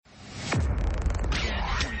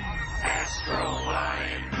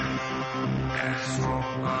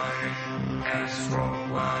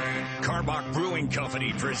Karbach Brewing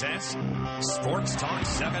Company presents Sports Talk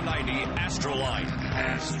 790 Astroline.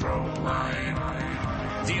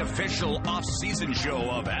 The official off-season show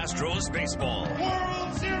of Astros baseball.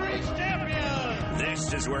 World Series champion!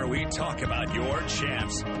 This is where we talk about your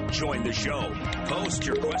champs. Join the show. Post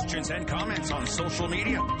your questions and comments on social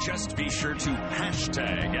media. Just be sure to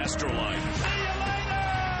hashtag Astroline. See you later!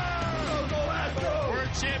 Go Astros! We're in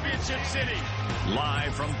Championship City.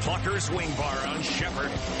 Live from Plucker's Wing Bar on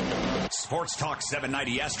Shepherd. Sports Talk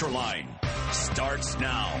 790 Astroline starts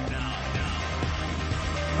now.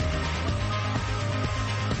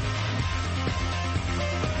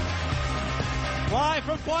 Live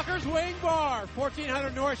from Plucker's Wing Bar,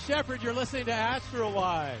 1400 North Shepherd, you're listening to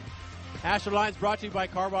Astroline. Astroline's brought to you by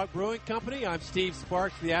Karbach Brewing Company. I'm Steve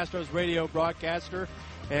Sparks, the Astros radio broadcaster.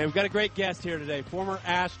 And we've got a great guest here today, former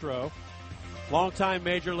Astro, longtime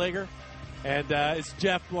major leaguer. And it's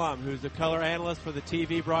Jeff Blum, who's the color analyst for the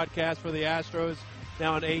TV broadcast for the Astros,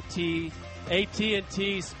 now on AT&T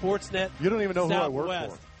Sportsnet. You don't even know Southwest. who I work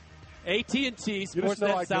for. AT&T Sportsnet You just know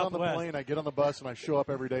I Southwest. get on the plane, I get on the bus, and I show up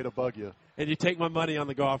every day to bug you. And you take my money on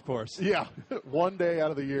the golf course. Yeah, one day out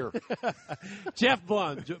of the year. Jeff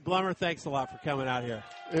Blum. Blummer, thanks a lot for coming out here.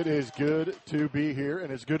 It is good to be here,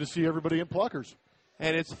 and it's good to see everybody in Pluckers.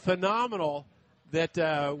 And it's phenomenal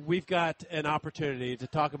that we've got an opportunity to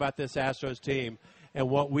talk about this Astros team. And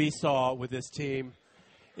what we saw with this team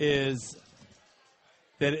is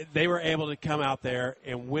that they were able to come out there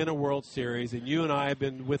and win a World Series. And you and I have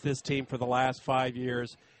been with this team for the last 5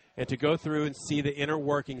 years. And to go through and see the inner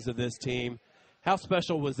workings of this team, how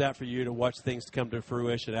special was that for you to watch things come to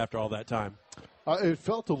fruition after all that time? It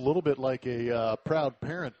felt a little bit like a proud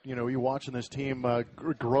parent. You know, you watching this team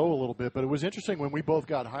grow a little bit. But it was interesting when we both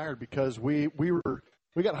got hired because we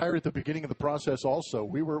got hired at the beginning of the process also.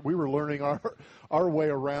 We were learning our way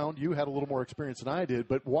around. You had a little more experience than I did.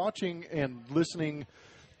 But watching and listening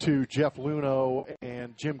to Jeff Luhnow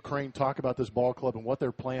and Jim Crane talk about this ball club and what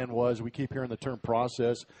their plan was. We keep hearing the term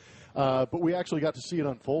process. But we actually got to see it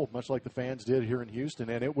unfold, much like the fans did here in Houston.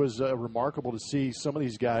 And it was remarkable to see some of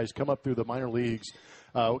these guys come up through the minor leagues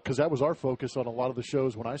because that was our focus on a lot of the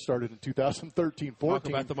shows when I started in 2013-14. Talk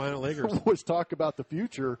about the minor leaguers. Was talk about the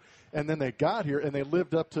future. And then they got here, and they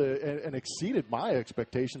lived up to and exceeded my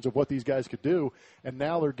expectations of what these guys could do. And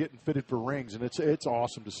now they're getting fitted for rings, and it's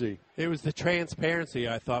awesome to see. It was the transparency,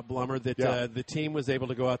 I thought, Blummer, that the team was able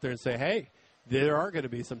to go out there and say, hey, there are going to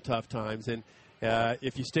be some tough times, and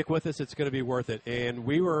if you stick with us, it's going to be worth it. And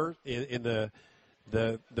we were in the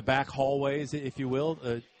back hallways, if you will,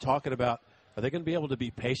 talking about, are they going to be able to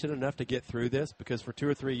be patient enough to get through this? Because for 2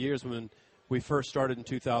 or 3 years when we first started in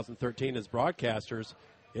 2013 as broadcasters,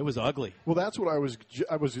 it was ugly. Well, that's what I was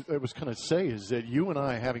going to say is that you and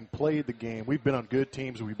I, having played the game, we've been on good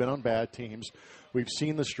teams, we've been on bad teams, we've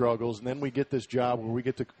seen the struggles, and then we get this job where we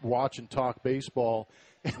get to watch and talk baseball,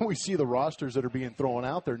 and we see the rosters that are being thrown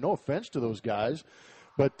out there. No offense to those guys,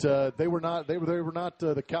 but they were not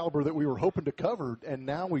the caliber that we were hoping to cover, and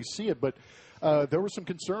now we see it. But there was some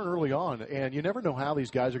concern early on, and you never know how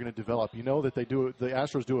these guys are going to develop. You know that the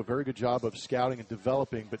Astros do a very good job of scouting and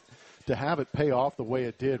developing, but to have it pay off the way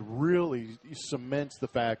it did really cements the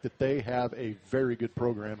fact that they have a very good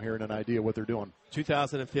program here and an idea what they're doing.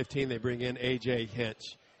 2015, they bring in A.J.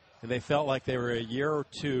 Hinch, and they felt like they were a year or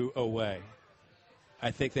two away. I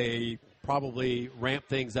think they probably ramped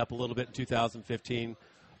things up a little bit in 2015,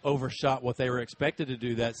 overshot what they were expected to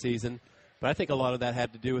do that season. But I think a lot of that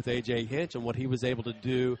had to do with A.J. Hinch and what he was able to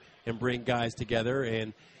do and bring guys together.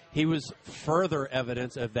 And he was further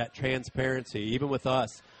evidence of that transparency, even with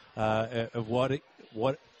us, of what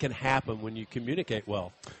can happen when you communicate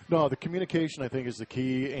well. No, the communication, I think, is the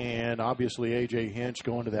key. And obviously, A.J. Hinch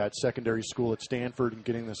going to that secondary school at Stanford and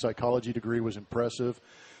getting the psychology degree was impressive.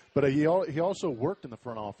 But he also worked in the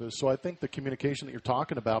front office. So I think the communication that you're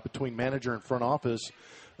talking about between manager and front office,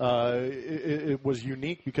 it was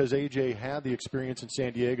unique because A.J. had the experience in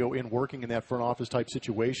San Diego in working in that front office type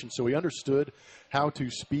situation. So he understood how to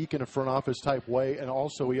speak in a front office type way, and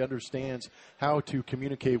also he understands how to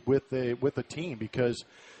communicate with a team because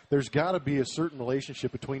there's got to be a certain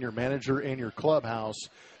relationship between your manager and your clubhouse,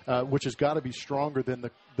 which has got to be stronger than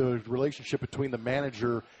the relationship between the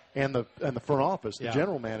manager and the front office, the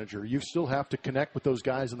general manager. You still have to connect with those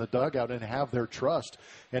guys in the dugout and have their trust.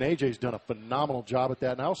 And A.J.'s done a phenomenal job at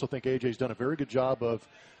that. And I also think A.J.'s done a very good job of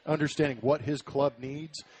understanding what his club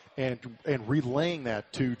needs and relaying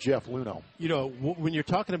that to Jeff Luhnow. You know, when you're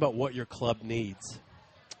talking about what your club needs,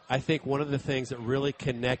 I think one of the things that really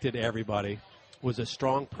connected everybody was a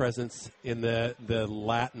strong presence in the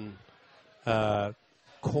Latin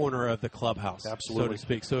corner of the clubhouse, Absolutely. so to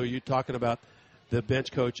speak. So you're talking about the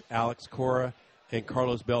bench coach, Alex Cora, and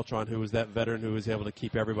Carlos Beltran, who was that veteran who was able to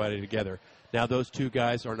keep everybody together. Now those two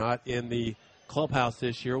guys are not in the clubhouse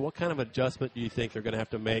this year. What kind of adjustment do you think they're going to have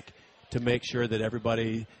to make sure that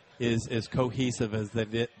everybody is as cohesive as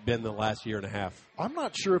they've been the last year and a half? I'm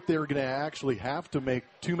not sure if they're going to actually have to make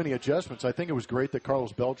too many adjustments. I think it was great that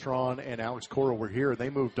Carlos Beltran and Alex Cora were here and they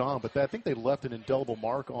moved on, but I think they left an indelible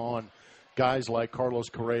mark on guys like Carlos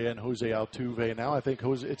Correa and Jose Altuve. And now I think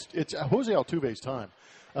it's Jose Altuve's time.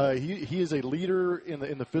 He is a leader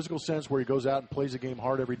in the physical sense, where he goes out and plays the game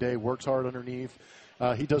hard every day, works hard underneath.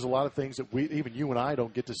 He does a lot of things that even you and I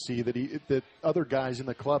don't get to see that other guys in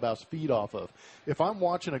the clubhouse feed off of. If I'm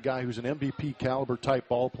watching a guy who's an MVP caliber type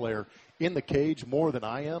ball player in the cage more than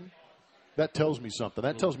I am, that tells me something.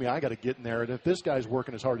 That tells me I got to get in there. And if this guy's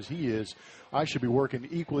working as hard as he is, I should be working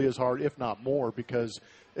equally as hard, if not more, because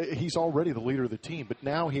he's already the leader of the team. But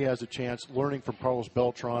now he has a chance, learning from Carlos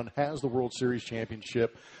Beltran, has the World Series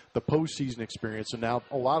championship, the postseason experience, and now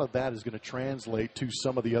a lot of that is going to translate to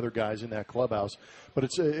some of the other guys in that clubhouse. But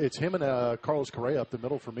it's him and Carlos Correa up the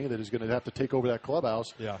middle for me that is going to have to take over that clubhouse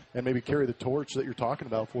and maybe carry the torch that you're talking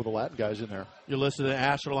about for the Latin guys in there. You're listening to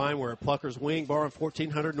Astroline. We're at Plucker's Wing Bar on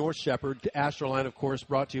 1400 North Shepherd. Astroline, of course,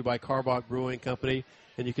 brought to you by Carbach Brewing Company.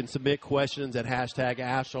 And you can submit questions at hashtag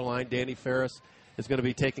Astroline. Danny Ferris is going to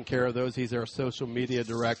be taking care of those. He's our social media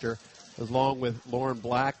director, along with Lauren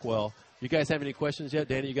Blackwell. You guys have any questions yet?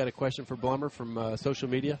 Danny, you got a question for Blummer from social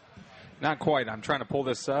media? Not quite. I'm trying to pull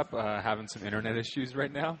this up. Having some internet issues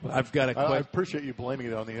right now. I've got a question. I appreciate you blaming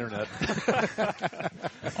it on the internet.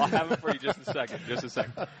 I'll have it for you just a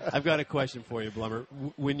second. I've got a question for you, Blummer.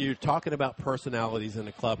 When you're talking about personalities in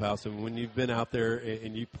the clubhouse, and when you've been out there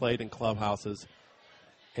and you played in clubhouses,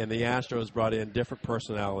 and the Astros brought in different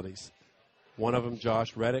personalities, one of them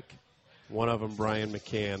Josh Reddick, one of them Brian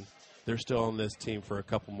McCann. They're still on this team for a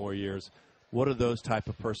couple more years. What do those type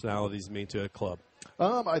of personalities mean to a club?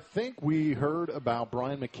 I think we heard about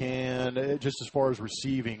Brian McCann just as far as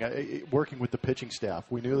receiving, working with the pitching staff.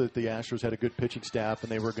 We knew that the Astros had a good pitching staff,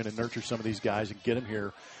 and they were going to nurture some of these guys and get them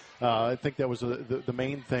here. I think that was the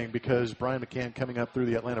main thing, because Brian McCann, coming up through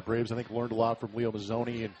the Atlanta Braves, I think learned a lot from Leo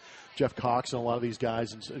Mazzoni and Jeff Cox and a lot of these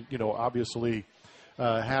guys. And, obviously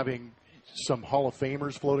having some Hall of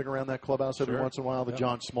Famers floating around that clubhouse every once in a while, the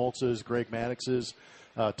John Smoltzes, Greg Maddoxes,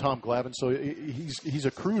 Tom Glavine. So he's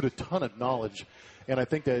accrued a ton of knowledge, and I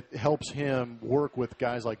think that helps him work with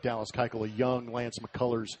guys like Dallas Keuchel, a young Lance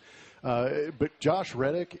McCullers. But Josh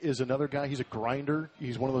Reddick is another guy. He's a grinder.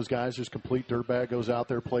 He's one of those guys who's complete dirtbag, goes out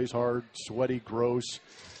there, plays hard, sweaty, gross,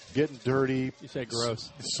 getting dirty. You say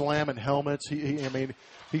gross. Slamming helmets.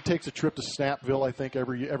 He takes a trip to Snapville, I think,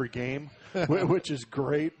 every game, which is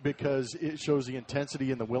great because it shows the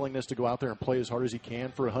intensity and the willingness to go out there and play as hard as he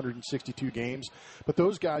can for 162 games. But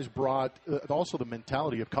those guys brought also the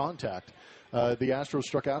mentality of contact. The Astros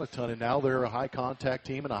struck out a ton, and now they're a high-contact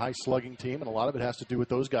team and a high-slugging team, and a lot of it has to do with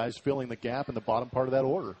those guys filling the gap in the bottom part of that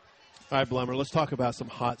order. All right, Blummer, let's talk about some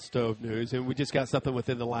hot stove news. And we just got something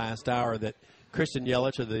within the last hour that Christian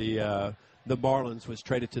Yelich of the Marlins was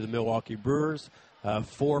traded to the Milwaukee Brewers.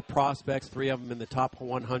 4 prospects, 3 of them in the top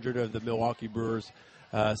 100 of the Milwaukee Brewers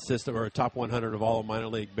system, or top 100 of all of minor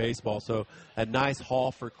league baseball. So a nice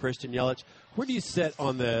haul for Christian Yelich. Where do you sit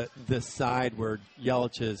on the side where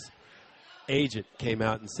Yelich's agent came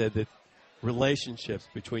out and said that relationships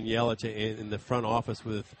between Yelich and the front office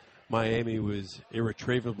with Miami was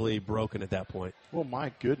irretrievably broken at that point? Well,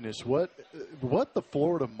 my goodness, what the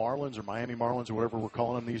Florida Marlins or Miami Marlins or whatever we're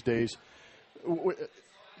calling them these days.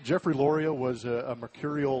 Jeffrey Loria was a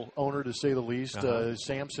mercurial owner, to say the least.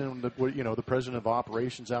 Sampson, the president of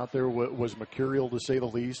operations out there, was mercurial, to say the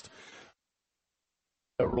least.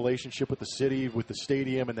 A relationship with the city, with the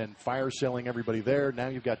stadium, and then fire selling everybody there. Now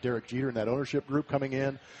you've got Derek Jeter and that ownership group coming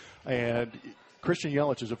in, and Christian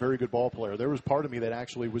Yelich is a very good ball player. There was part of me that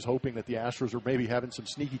actually was hoping that the Astros were maybe having some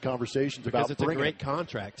sneaky conversations about bringing. Because it's a great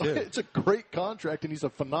contract, too. It's a great contract, and he's a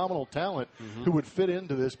phenomenal talent who would fit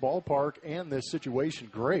into this ballpark and this situation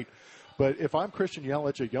great. But if I'm Christian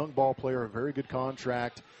Yelich, a young ball player, a very good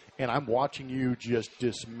contract, and I'm watching you just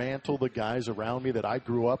dismantle the guys around me that I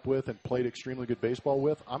grew up with and played extremely good baseball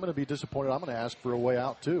with, I'm going to be disappointed. I'm going to ask for a way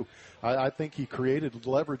out, too. I think he created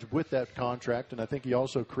leverage with that contract, and I think he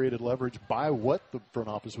also created leverage by what the front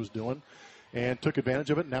office was doing and took advantage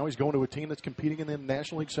of it. Now he's going to a team that's competing in the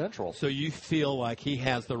National League Central. So you feel like he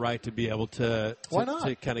has the right to be able to Why not?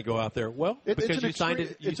 To kind of go out there? Well, because you signed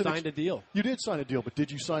a deal. You did sign a deal, but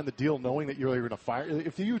did you sign the deal knowing that you were going to fire?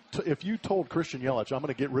 If you told Christian Yelich, I'm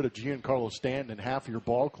going to get rid of Giancarlo Stanton and half of your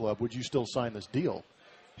ball club, would you still sign this deal?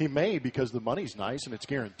 He may because the money's nice and it's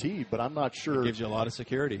guaranteed, but I'm not sure. It gives you a lot of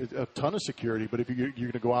security. A ton of security, but if you're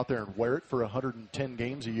going to go out there and wear it for 110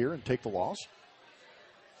 games a year and take the loss?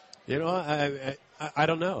 You know, I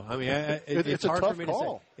don't know. I mean, it's hard for me to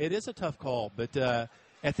say. It is a tough call, but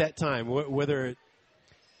at that time, whether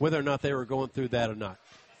or not they were going through that or not,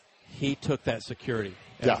 he took that security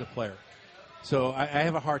as a player. So I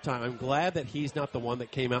have a hard time. I'm glad that he's not the one that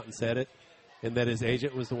came out and said it, and that his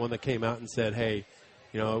agent was the one that came out and said, hey,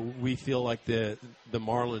 you know, we feel like the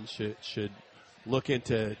Marlins should look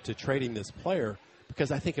into trading this player,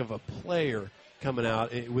 because I think of a player coming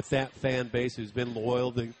out with that fan base who's been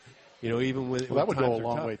loyal to, you know, even when that would go a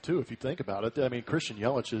long tough. way too if you think about it. I mean, Christian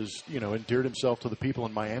Yelich has, you know, endeared himself to the people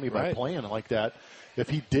in Miami by playing like that. If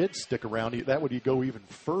he did stick around, that would go even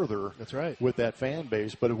further. That's right. With that fan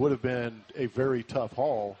base, but it would have been a very tough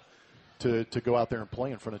haul to go out there and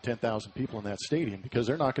play in front of 10,000 people in that stadium, because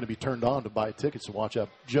they're not going to be turned on to buy tickets to watch out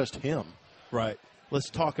just him. Right.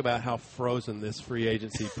 Let's talk about how frozen this free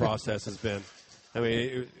agency process has been. I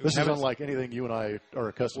mean, this is unlike anything you and I are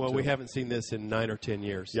accustomed to. Well, we haven't seen this in 9 or 10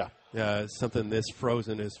 years. Yeah. Something this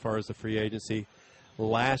frozen as far as the free agency.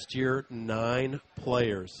 Last year, 9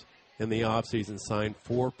 players in the offseason signed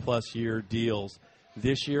 4+ year deals.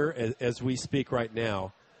 This year, as we speak right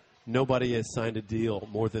now, nobody has signed a deal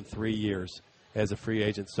more than 3 years as a free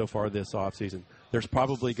agent so far this offseason. There's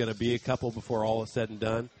probably going to be a couple before all is said and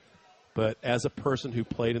done. But as a person who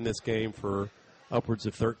played in this game for upwards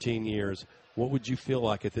of 13 years, what would you feel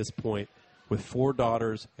like at this point with 4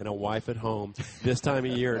 daughters and a wife at home this time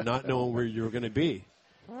of year, not knowing where you were going to be?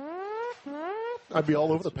 I'd be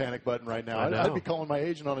all over the panic button right now. I'd be calling my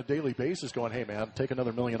agent on a daily basis going, hey, man, take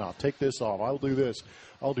another $1 million off. Take this off. I'll do this.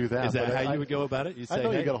 I'll do that. Is that how you would go about it? You'd say, I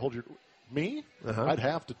know hey. you got to hold your – me? Uh-huh. I'd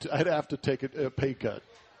have to take a pay cut.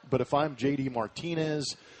 But if I'm J.D.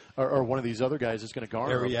 Martinez or one of these other guys that's going to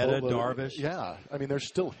garner Arrieta, Darvish. Yeah. I mean, there's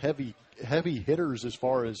still heavy hitters as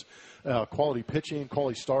far as quality pitching,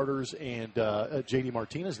 quality starters, and J.D.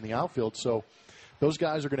 Martinez in the outfield. So those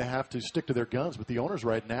guys are going to have to stick to their guns. But the owners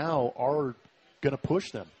right now are going to push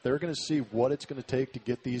them. They're going to see what it's going to take to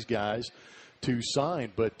get these guys to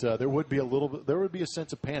sign. But there would be a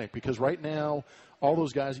sense of panic, because right now all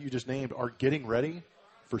those guys that you just named are getting ready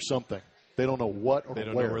for something. They don't know what or They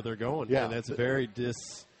don't where. know where they're going. Yeah, and that's very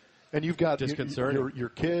And you've got disconcerting. Your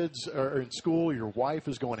kids are in school. Your wife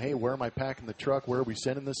is going, hey, where am I packing the truck? Where are we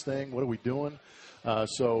sending this thing? What are we doing?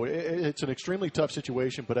 So it's an extremely tough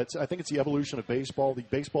situation, but I think it's the evolution of baseball. The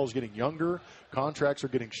baseball is getting younger, contracts are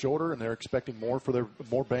getting shorter, and they're expecting more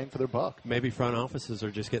bang for their buck. Maybe front offices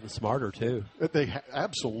are just getting smarter too.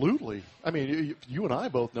 Absolutely. I mean, you and I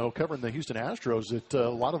both know, covering the Houston Astros, that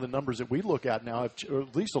a lot of the numbers that we look at now, or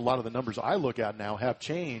at least a lot of the numbers I look at now, have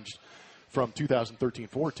changed from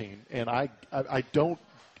 2013-14, and I don't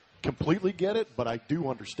completely get it, but I do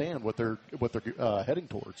understand what they're heading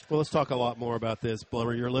towards. Well, let's talk a lot more about this,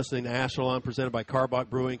 Blummer. You're listening to Ashelon, presented by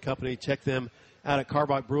Karbach Brewing Company. Check them out at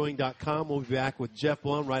KarbachBrewing.com. We'll be back with Jeff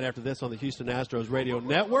Blum right after this on the Houston Astros Radio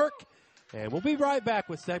Network, and we'll be right back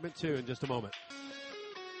with segment 2 in just a moment.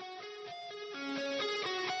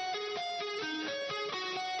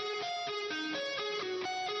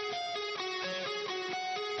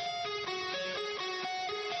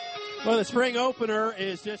 Well, the spring opener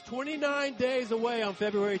is just 29 days away on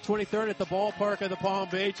February 23rd at the ballpark of the Palm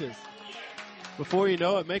Beaches. Before you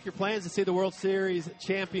know it, make your plans to see the World Series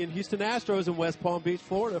champion Houston Astros in West Palm Beach,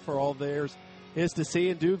 Florida. For all theirs is to see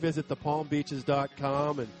and do, visit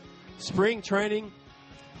thepalmbeaches.com. And spring training,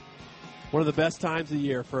 one of the best times of the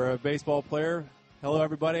year for a baseball player. Hello,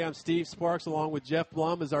 everybody. I'm Steve Sparks, along with Jeff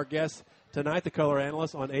Blum as our guest tonight, the color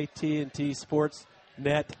analyst on AT&T Sports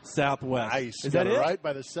Net Southwest. Nice. Is that it? Right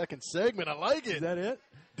by the second segment. I like it. Is that it?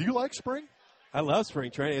 Do you like spring? I love spring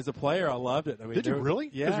training. As a player, I loved it. I mean, did you really?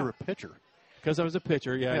 Yeah. Because you're a pitcher. Because I was a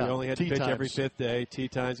pitcher, yeah. You only had to pitch every 5th day. Tee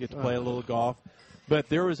times, get to play a little golf. But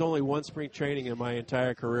there was only one spring training in my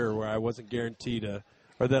entire career where I wasn't guaranteed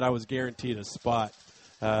that I was guaranteed a spot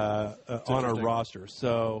on a roster.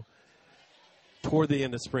 So toward the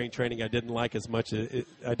end of spring training, I didn't like it as much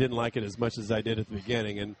as I did at the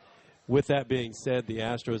beginning. And with that being said, the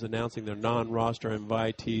Astros announcing their non-roster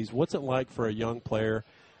invitees. What's it like for a young player,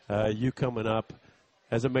 you coming up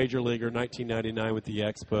as a major leaguer, 1999 with the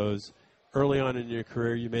Expos? Early on in your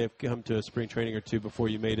career, you may have come to a spring training or two before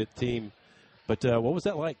you made a team. But what was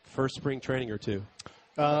that like, first spring training or two?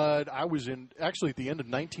 I was actually at the end of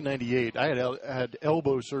 1998. I had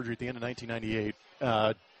elbow surgery at the end of 1998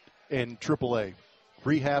 in AAA.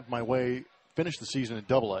 Rehabbed my way, finished the season in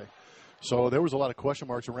AA. So there was a lot of question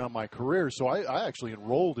marks around my career. So I actually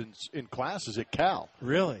enrolled in classes at Cal.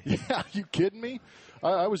 Really? Yeah, are you kidding me?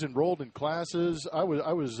 I was enrolled in classes. I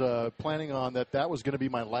was planning on that was going to be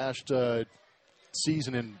my last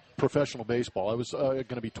season in professional baseball. I was going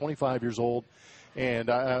to be 25 years old, and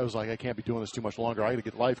I was like, I can't be doing this too much longer. I got to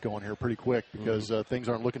get life going here pretty quick because things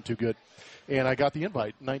aren't looking too good. And I got the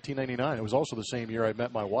invite in 1999. It was also the same year I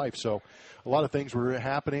met my wife. So a lot of things were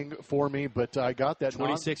happening for me, but I got that.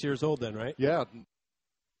 26 years old then, right? Yeah.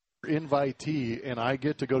 Invitee, and I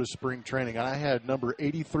get to go to spring training. I had number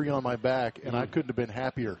 83 on my back, and I couldn't have been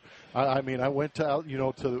happier. I mean, I went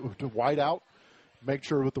to wide out, make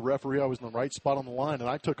sure with the referee I was in the right spot on the line, and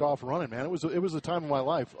I took off running, man. It was the time of my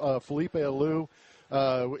life. Felipe Alou,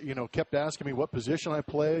 kept asking me what position I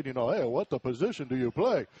played. Hey, what the position do you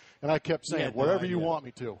play? And I kept saying, whatever you want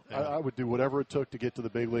me to. Yeah. I would do whatever it took to get to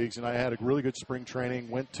the big leagues, and I had a really good spring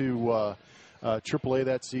training. Went to AAA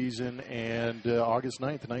that season, and August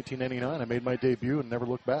 9th, 1999, I made my debut and never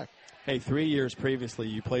looked back. Hey, 3 years previously,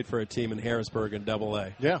 you played for a team in Harrisburg in AA.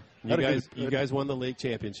 Yeah. You guys won the league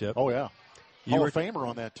championship. Oh, yeah. Hall of Famer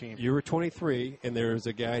on that team. You were 23, and there was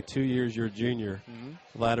a guy 2 years your junior,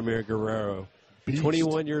 Vladimir Guerrero. Beast.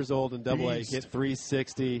 21 years old in AA, hit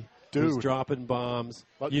 360. Dude. Was dropping bombs.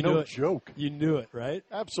 No joke. You knew it, right?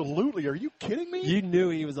 Absolutely. Are you kidding me? You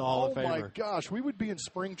knew he was a Hall of Famer. Oh, my gosh. We would be in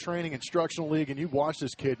spring training, instructional league, and you watch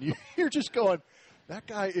this kid, and you're just going, that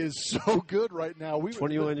guy is so good right now.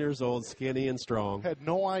 21 years old, skinny and strong. Had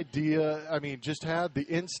no idea. I mean, just had the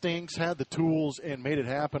instincts, had the tools, and made it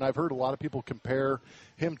happen. I've heard a lot of people compare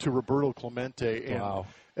him to Roberto Clemente. And, wow.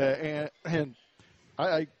 And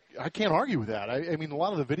I can't argue with that. I mean, a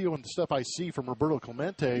lot of the video and the stuff I see from Roberto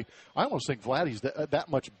Clemente, I almost think Vladdy's that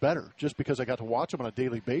much better just because I got to watch him on a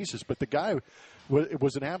daily basis. But the guy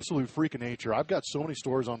was an absolute freak of nature. I've got so many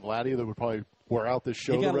stories on Vladdy that would probably wear out this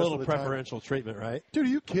show. He got the rest a little of the preferential treatment, right? Dude, are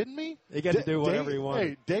you kidding me? He got to do whatever he wanted.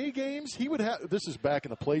 Hey, day games, he would have. This is back in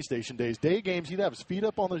the PlayStation days. Day games, he'd have his feet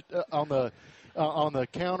up on the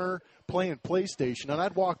counter playing PlayStation, and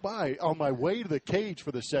I'd walk by on my way to the cage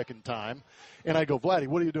for the second time, and I go, Vladdy,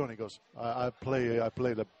 what are you doing? He goes, I play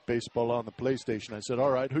the baseball on the PlayStation. I said,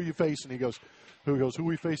 all right, who you facing? He goes, who are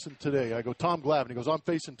we facing today? I go, Tom Glavine. He goes, I'm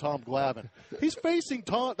facing Tom Glavine. He's facing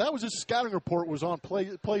Tom. That was his scouting report was on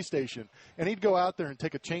PlayStation, and he'd go out there and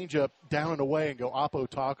take a changeup down and away and go oppo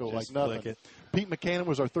taco just like nothing. Pete McCannon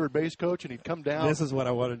was our third base coach, and he'd come down. This is what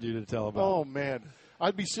I wanted you to tell about. Oh, man.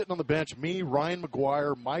 I'd be sitting on the bench, me, Ryan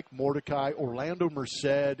McGuire, Mike Mordecai, Orlando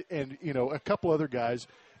Merced, and, a couple other guys,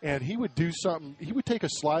 and he would do something. He would take a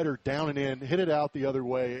slider down and in, hit it out the other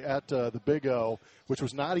way at the Big O, which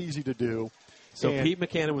was not easy to do. So Pete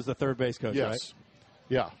McCannon was the third base coach, yes. right?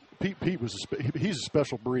 Yeah. Pete was he's a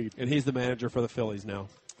special breed. And he's the manager for the Phillies now.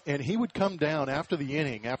 And he would come down after the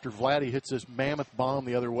inning, after Vladdy hits this mammoth bomb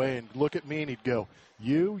the other way, and look at me, and he'd go,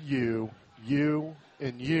 you,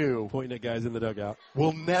 and you pointing at guys in the dugout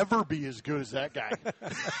will never be as good as that guy.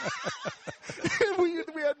 And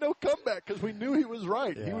we had no comeback because we knew he was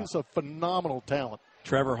right. Yeah. He was a phenomenal talent.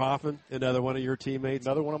 Trevor Hoffman, another one of your teammates.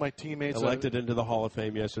 Another one of my teammates. Elected into the Hall of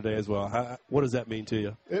Fame yesterday as well. What does that mean to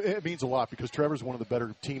you? It means a lot because Trevor's one of the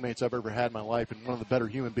better teammates I've ever had in my life and one of the better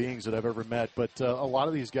human beings that I've ever met. But a lot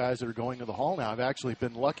of these guys that are going to the Hall now I've actually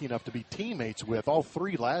been lucky enough to be teammates with, all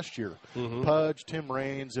three last year. Pudge, Tim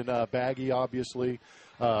Raines, and Baggy, obviously.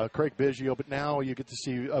 Craig Biggio. But now you get to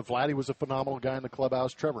see Vladdy was a phenomenal guy in the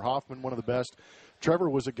clubhouse. Trevor Hoffman, one of the best.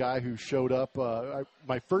 Trevor was a guy who showed up.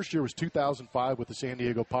 My first year was 2005 with the San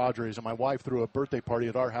Diego Padres, and my wife threw a birthday party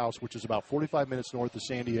at our house, which is about 45 minutes north of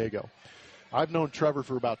San Diego. I've known Trevor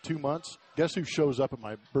for about 2 months. Guess who shows up at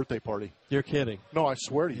my birthday party? You're kidding. No, I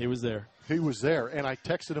swear to you. He was there. He was there, and I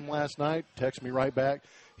texted him last night, texted me right back.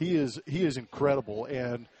 He is incredible,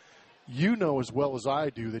 and you know as well as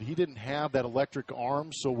I do that he didn't have that electric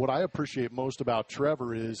arm. So what I appreciate most about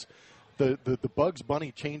Trevor is the Bugs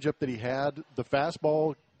Bunny changeup that he had. The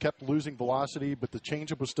fastball kept losing velocity, but the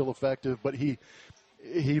changeup was still effective. But he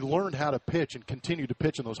learned how to pitch and continued to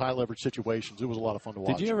pitch in those high leverage situations. It was a lot of fun to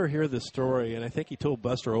watch. Did you ever hear the story? And I think he told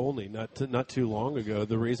Buster Olney not too long ago.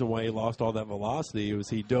 The reason why he lost all that velocity was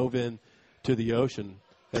he dove in to the ocean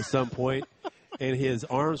at some point. And his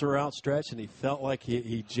arms were outstretched, and he felt like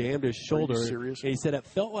he jammed his shoulder. Are you serious? And he said it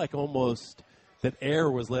felt like almost that air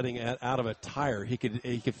was letting out of a tire. He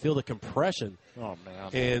could feel the compression. Oh, man.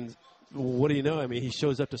 And what do you know? I mean, he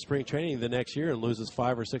shows up to spring training the next year and loses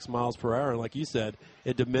 5 or 6 miles per hour. And like you said,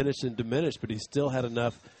 it diminished and diminished, but he still had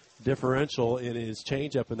enough differential in his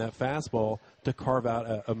changeup and that fastball to carve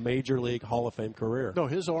out a major league Hall of Fame career. No,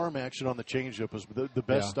 his arm action on the changeup was the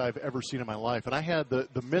best I've ever seen in my life. And I had the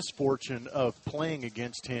misfortune of playing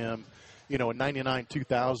against him in 99,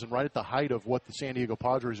 2000, right at the height of what the San Diego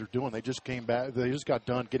Padres are doing. They just came back. They just got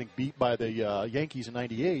done getting beat by the Yankees in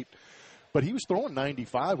 98. But he was throwing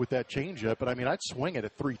 95 with that changeup, and I mean, I'd swing it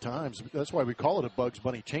 3 times. That's why we call it a Bugs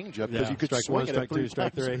Bunny changeup, because you could swing it 3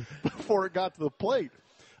 times before it got to the plate.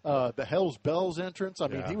 The Hell's Bells entrance. I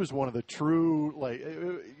mean, he was one of the true,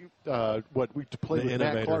 what we played with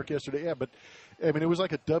Matt Clark yesterday. Yeah, but I mean, it was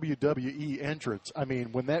like a WWE entrance. I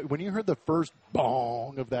mean, when you heard the first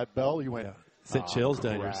bong of that bell, you went, sent chills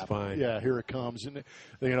down your spine. Yeah, here it comes. And,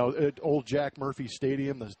 at old Jack Murphy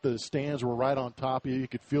Stadium, the stands were right on top of you. You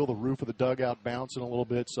could feel the roof of the dugout bouncing a little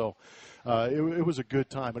bit. So it was a good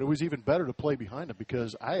time. And it was even better to play behind him,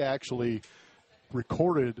 because I actually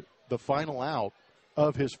recorded the final out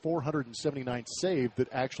of his 479th save that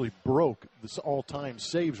actually broke this all-time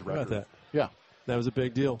saves record. How about that? Yeah. That was a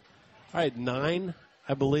big deal. All right, 9,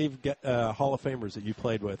 I believe, Hall of Famers that you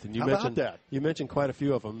played with. And you mentioned about that? You mentioned quite a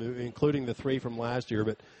few of them, including the 3 from last year,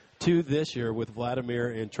 but 2 this year with Vladimir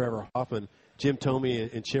and Trevor Hoffman. Jim Thome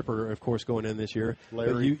and Chipper, of course, going in this year.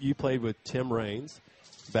 Larry. But you played with Tim Raines,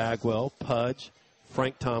 Bagwell, Pudge,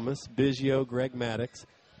 Frank Thomas, Biggio, Greg Maddux,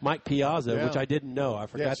 Mike Piazza, which I didn't know. I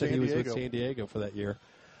forgot that he was with San Diego for that year,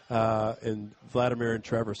 and Vladimir and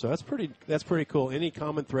Trevor. So that's pretty cool. Any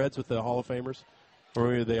common threads with the Hall of Famers,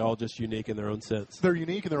 or are they all just unique in their own sense? They're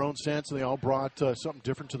unique in their own sense, and they all brought something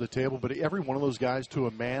different to the table. But every one of those guys, to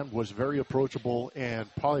a man, was very approachable and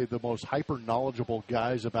probably the most hyper-knowledgeable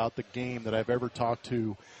guys about the game that I've ever talked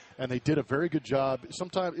to. And they did a very good job.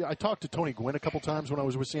 Sometimes I talked to Tony Gwynn a couple times when I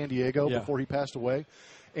was with San Diego before he passed away.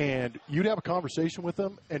 And you'd have a conversation with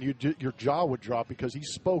him, and your jaw would drop, because he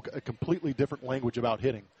spoke a completely different language about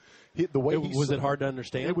hitting. Was it hard to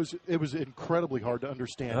understand? It was incredibly hard to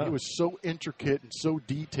understand. It was so intricate and so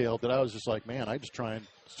detailed that I was just like, man, I just try and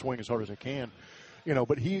swing as hard as I can.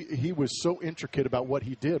 But he was so intricate about what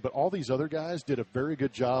he did. But all these other guys did a very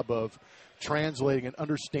good job of translating and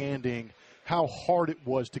understanding how hard it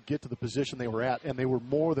was to get to the position they were at, and they were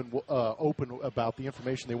more than open about the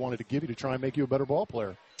information they wanted to give you to try and make you a better ball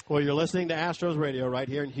player. Well, you're listening to Astros Radio right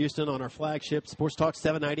here in Houston on our flagship Sports Talk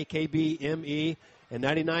 790 KBME and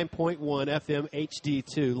 99.1 FM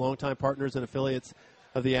HD2, longtime partners and affiliates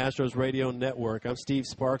of the Astros Radio Network. I'm Steve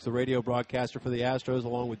Sparks, the radio broadcaster for the Astros,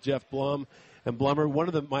 along with Jeff Blum. And Blummer, one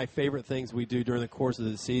of my favorite things we do during the course of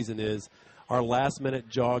the season is our last-minute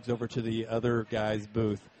jogs over to the other guy's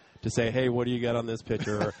booth to say, hey, what do you got on this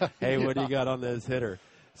pitcher? Or, hey, what do you got on this hitter?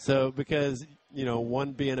 So because,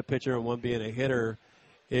 one being a pitcher and one being a hitter,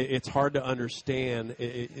 it's hard to understand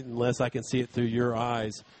unless I can see it through your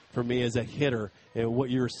eyes for me as a hitter. And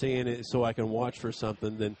what you're seeing is so I can watch for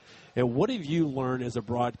something. And what have you learned as a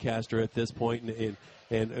broadcaster at this point,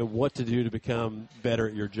 and what to do to become better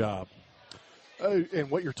at your job? And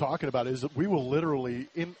what you're talking about is that we will literally,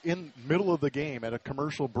 in middle of the game at a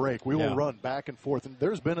commercial break, we will run back and forth. And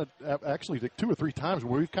there's been actually 2 or 3 times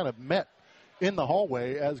where we've kind of met in the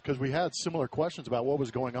hallway because we had similar questions about what was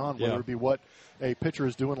going on, whether it be what a pitcher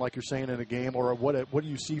is doing, like you're saying, in a game, or what do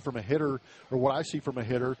you see from a hitter, or what I see from a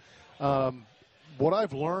hitter. What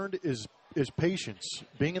I've learned is patience.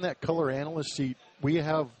 Being in that color analyst seat, we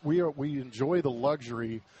enjoy the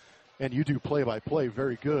luxury. And you do play-by-play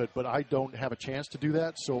very good, but I don't have a chance to do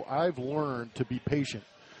that. So I've learned to be patient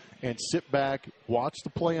and sit back, watch the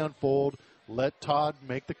play unfold, let Todd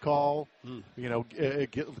make the call,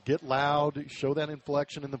 get loud, show that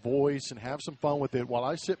inflection in the voice, and have some fun with it while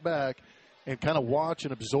I sit back and kind of watch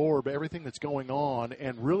and absorb everything that's going on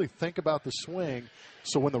and really think about the swing.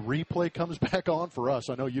 So when the replay comes back on for us,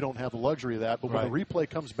 I know you don't have the luxury of that, but when the replay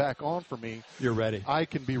comes back on for me, you're ready. I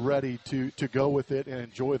can be ready to go with it and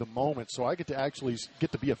enjoy the moment. So I get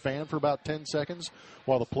to be a fan for about 10 seconds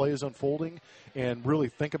while the play is unfolding and really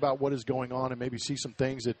think about what is going on and maybe see some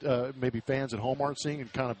things that maybe fans at home aren't seeing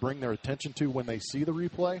and kind of bring their attention to when they see the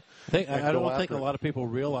replay. I don't think a lot of people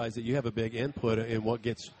realize that you have a big input in what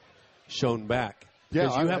gets shown back. Yeah,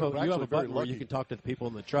 because you have a button where you can talk to the people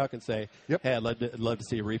in the truck and say, hey, I'd love to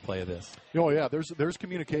see a replay of this. Oh, yeah, there's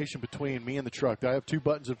communication between me and the truck. I have 2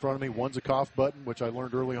 buttons in front of me. One's a cough button, which I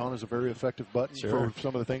learned early on is a very effective button for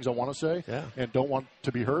some of the things I want to say and don't want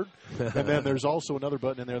to be heard. And then there's also another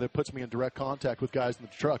button in there that puts me in direct contact with guys in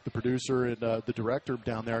the truck, the producer and the director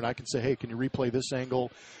down there, and I can say, hey, can you replay this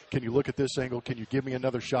angle? Can you look at this angle? Can you give me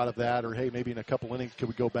another shot of that? Or, hey, maybe in a couple innings, can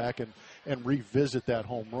we go back and revisit that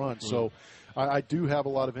home run? Mm-hmm. So I do have a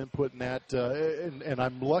lot of input in that, and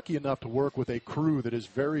I'm lucky enough to work with a crew that is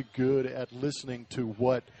very good at listening to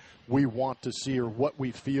what we want to see or what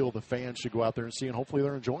we feel the fans should go out there and see, and hopefully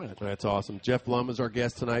they're enjoying it. That's awesome. Jeff Blum is our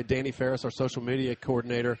guest tonight. Danny Ferris, our social media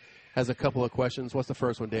coordinator, has a couple of questions. What's the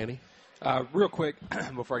first one, Danny? Real quick,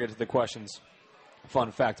 before I get to the questions,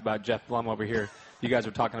 fun fact about Jeff Blum over here. You guys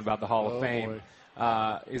are talking about the Hall of Fame.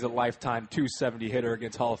 He's a lifetime 270 hitter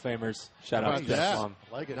against Hall of Famers. Shout out to Jeff Blum.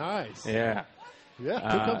 Like it. Nice. Yeah. Who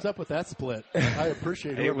comes up with that split? I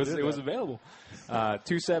appreciate it. It was available.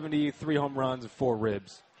 270, 3 home runs, 4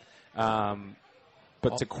 ribs.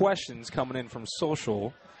 But to questions coming in from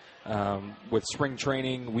social, with spring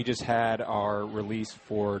training, we just had our release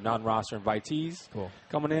for non-roster invitees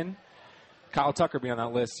coming in. Kyle Tucker being on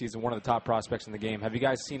that list. He's one of the top prospects in the game. Have you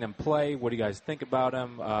guys seen him play? What do you guys think about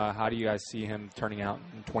him? How do you guys see him turning out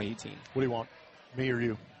in 2018? What do you want, me or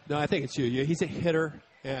you? No, I think it's you. He's a hitter.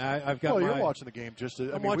 I've got. Well, you're watching the game.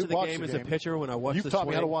 I'm watching the game as a pitcher when I watch. You've taught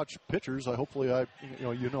me how to watch pitchers. Hopefully,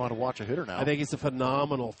 you know how to watch a hitter now. I think he's a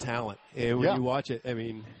phenomenal talent. And when you watch it, I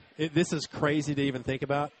mean, this is crazy to even think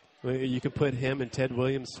about. You can put him and Ted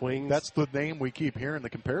Williams swings. That's the name we keep hearing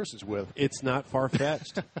the comparisons with. It's not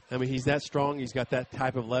far-fetched. I mean, he's that strong. He's got that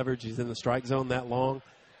type of leverage. He's in the strike zone that long.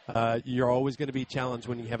 You're always going to be challenged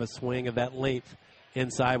when you have a swing of that length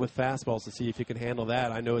inside with fastballs to see if you can handle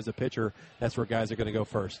that. I know as a pitcher, that's where guys are going to go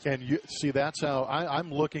first. And that's how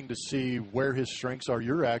I'm looking to see where his strengths are.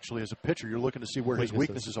 You're actually, as a pitcher, you're looking to see where his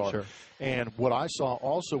weaknesses are. Sure. And what I saw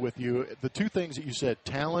also with you, the two things that you said,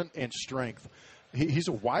 talent and strength. He's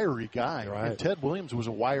a wiry guy. Right. And Ted Williams was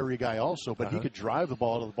a wiry guy also, but he could drive the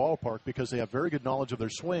ball to the ballpark because they have very good knowledge of their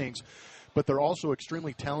swings, but they're also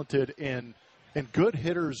extremely talented and good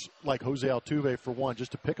hitters like Jose Altuve, for one,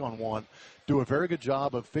 just to pick on one, do a very good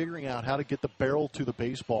job of figuring out how to get the barrel to the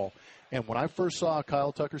baseball. And when I first saw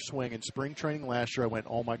Kyle Tucker swing in spring training last year, I went,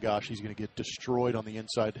 oh, my gosh, he's going to get destroyed on the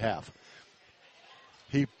inside half.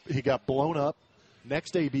 He got blown up.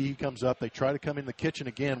 Next AB, he comes up. They try to come in the kitchen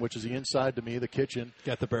again, which is the inside to me, the kitchen.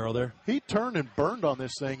 Got the barrel there. He turned and burned on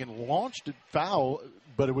this thing and launched it foul,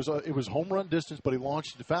 but it was home run distance, but he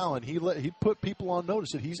launched it foul, and he put people on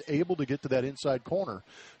notice that he's able to get to that inside corner.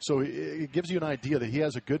 So it gives you an idea that he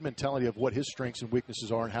has a good mentality of what his strengths and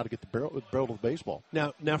weaknesses are and how to get the barrel to the baseball.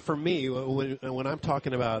 Now for me, when I'm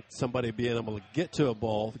talking about somebody being able to get to a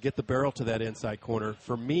ball, get the barrel to that inside corner,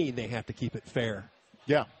 for me, they have to keep it fair.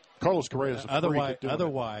 Yeah. Carlos Correa is a freak at doing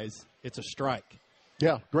otherwise, it's a strike.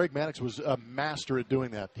 Yeah, Greg Maddux was a master at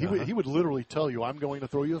doing that. He would literally tell you, I'm going to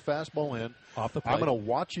throw you a fastball in. Off the plate. I'm going to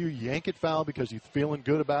watch you yank it foul because you're feeling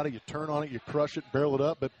good about it. You turn on it, you crush it, barrel it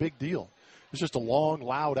up, but big deal. It's just a long,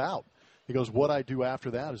 loud out. He goes, what I do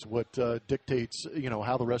after that is what dictates,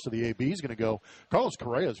 how the rest of the AB is going to go. Carlos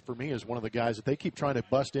Correa, for me, is one of the guys that they keep trying to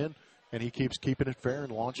bust in, and he keeps keeping it fair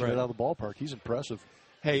and launching it out of the ballpark. He's impressive.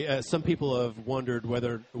 Hey, some people have wondered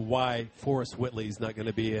why Forrest Whitley's not going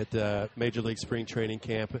to be at Major League Spring Training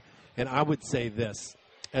Camp. And I would say this,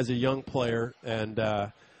 as a young player, and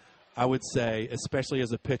I would say, especially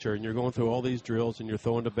as a pitcher, and you're going through all these drills and you're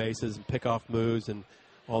throwing to bases and pickoff moves and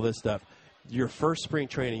all this stuff, your first spring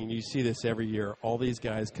training, and you see this every year, all these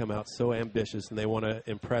guys come out so ambitious and they want to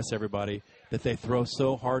impress everybody that they throw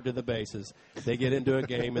so hard to the bases. They get into a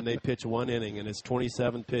game and they pitch one inning, and it's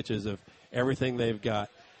 27 pitches of everything they've got.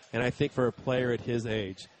 And I think for a player at his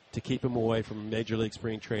age, to keep him away from Major League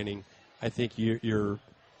Spring Training, I think you're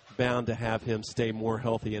bound to have him stay more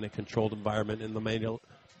healthy in a controlled environment in the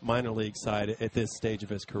minor league side at this stage of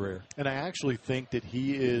his career. And I actually think that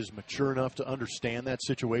he is mature enough to understand that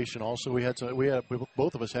situation. Also,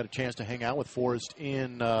 both of us had a chance to hang out with Forrest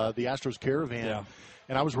in the Astros Caravan. Yeah.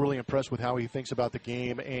 And I was really impressed with how he thinks about the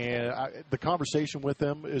game. And the conversation with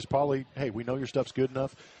him is probably, hey, we know your stuff's good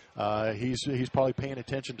enough. He's probably paying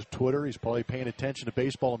attention to Twitter. He's probably paying attention to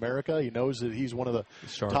Baseball America. He knows that he's one of the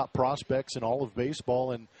top prospects in all of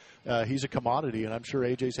baseball, and he's a commodity. And I'm sure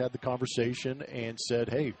AJ's had the conversation and said,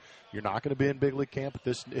 hey, you're not going to be in big league camp.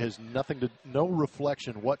 This has no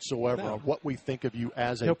reflection whatsoever on what we think of you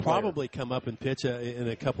as a player. He'll probably come up and pitch in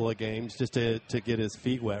a couple of games just to get his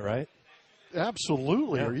feet wet, right?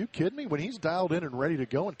 Absolutely. Yeah. Are you kidding me? When he's dialed in and ready to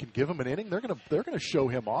go and can give him an inning, they're going to show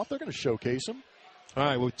him off. They're going to showcase him. All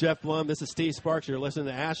right, with Jeff Blum, this is Steve Sparks. You're listening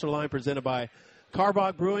to Astro Line presented by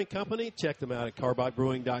Carbach Brewing Company. Check them out at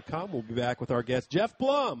carbachbrewing.com. We'll be back with our guest, Jeff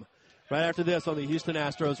Blum, right after this on the Houston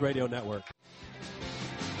Astros Radio Network.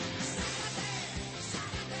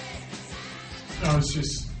 I was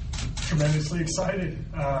just tremendously excited.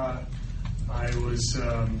 I was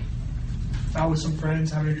out with some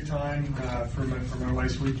friends having a good time for my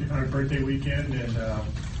wife's birthday weekend, and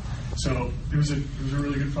so it was a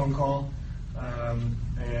really good phone call. How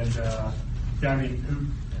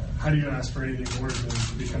do you ask for anything more than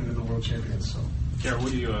to become the world champions? So, yeah,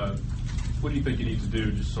 what do you think you need to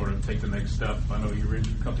do? Just sort of take the next step. I know you were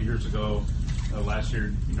injured a couple of years ago. Last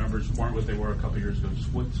year, your numbers weren't what they were a couple of years ago.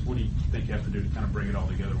 Just what do you think you have to do to kind of bring it all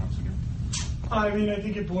together once again? I mean, I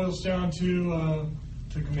think it boils down to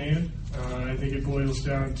command. I think it boils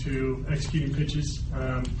down to executing pitches.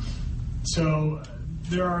 So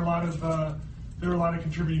there are a lot of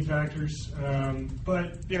contributing factors.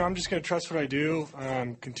 But I'm just going to trust what I do.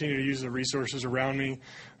 Continue to use the resources around me.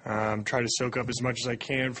 Try to soak up as much as I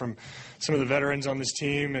can from some of the veterans on this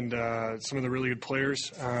team and some of the really good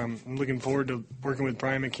players. I'm looking forward to working with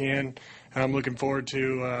Brian McCann, and I'm looking forward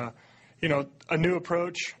to a new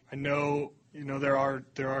approach. I know there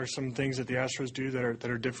are some things that the Astros do that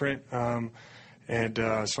are different, and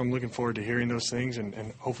so I'm looking forward to hearing those things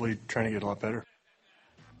and hopefully trying to get a lot better.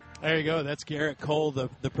 There you go. That's Gerrit Cole,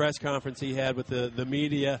 the press conference he had with the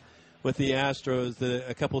media with the Astros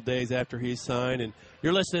a couple of days after he signed. And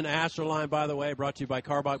you're listening to Astro Line, by the way, brought to you by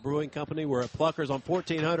Carbach Brewing Company. We're at Pluckers on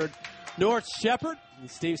 1400 North Shepherd. And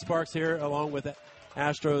Steve Sparks here, along with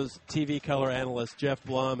Astros TV color analyst Jeff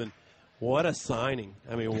Blum. And what a signing.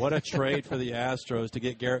 I mean, what a trade for the Astros to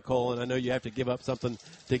get Gerrit Cole. And I know you have to give up something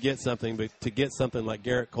to get something, but to get something like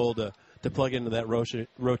Gerrit Cole to plug into that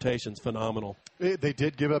rotation is phenomenal. They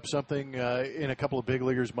did give up something in a couple of big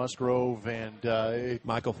leaguers, Musgrove and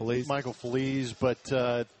Michael Feliz, but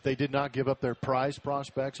they did not give up their prize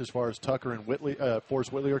prospects as far as Tucker and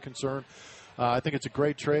Forrest Whitley are concerned. I think it's a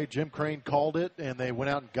great trade. Jim Crane called it, and they went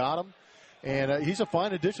out and got him. And he's a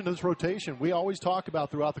fine addition to this rotation. We always talk about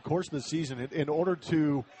throughout the course of the season, in order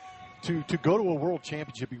to go to a world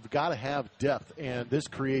championship, you've got to have depth, and this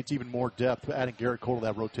creates even more depth, adding Gerrit Cole to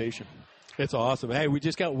that rotation. It's awesome. Hey, we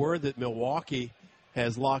just got word that Milwaukee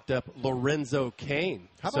has locked up Lorenzo Cain.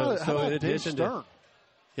 How about Dave Stern?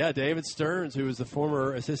 David Stearns, who was the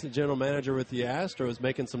former assistant general manager with the Astros,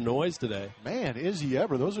 making some noise today. Man, is he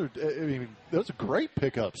ever? Those are great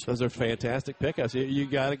pickups. Those are fantastic pickups. You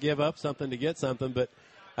got to give up something to get something, but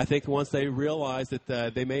I think once they realized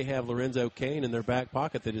that they may have Lorenzo Cain in their back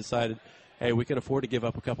pocket, they decided, hey, we can afford to give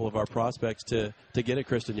up a couple of our prospects to get a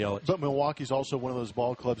Christian Yelich. But Milwaukee's also one of those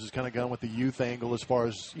ball clubs that's kind of gone with the youth angle as far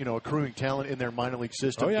as, accruing talent in their minor league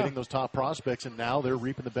system, getting those top prospects, and now they're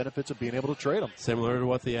reaping the benefits of being able to trade them. Similar to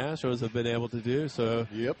what the Astros have been able to do. So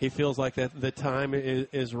He feels like that the time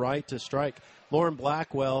is right to strike. Lauren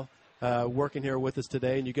Blackwell working here with us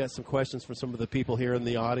today, and you got some questions from some of the people here in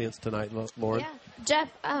the audience tonight, Lauren. Yeah. Jeff,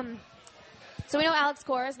 so we know Alex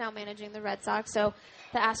Cora is now managing the Red Sox, so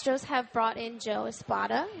the Astros have brought in Joe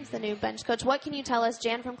Espada, who's the new bench coach. What can you tell us?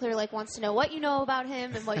 Jan from Clear Lake wants to know what you know about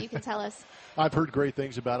him and what you can tell us. I've heard great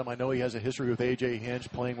things about him. I know he has a history with A.J.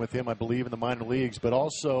 Hinch, playing with him, I believe, in the minor leagues. But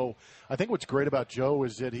also, I think what's great about Joe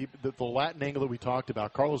is that the Latin angle that we talked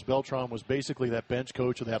about, Carlos Beltran was basically that bench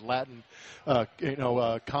coach of that Latin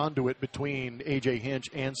conduit between A.J. Hinch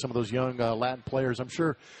and some of those young Latin players. I'm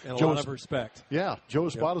sure and a lot of respect. Yeah, Joe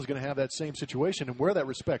Espada is going to have that same situation. And where that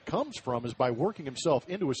respect comes from is by working himself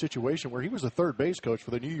into a situation where he was the third base coach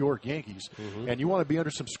for the New York Yankees. Mm-hmm. And you want to be under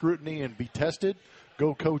some scrutiny and be tested,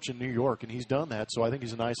 go coach in New York, and he's done that. So I think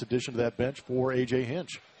he's a nice addition to that bench for A.J.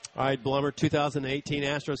 Hinch. All right, Blummer, 2018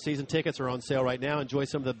 Astros season tickets are on sale right now. Enjoy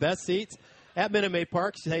some of the best seats at Minute Maid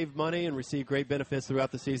Park. Save money and receive great benefits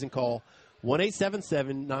throughout the season. Call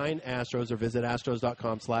 1-877-9-ASTROS or visit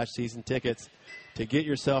astros.com/season tickets to get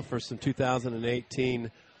yourself for some 2018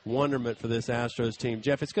 wonderment for this Astros team.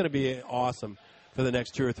 Jeff, it's going to be awesome for the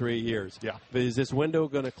next 2 or 3 years. Yeah. But is this window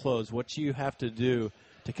going to close? What do you have to do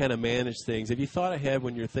to kind of manage things? Have you thought ahead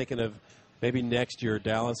when you're thinking of maybe next year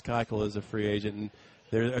Dallas Keuchel is a free agent, and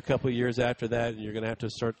there's a couple of years after that, and you're going to have to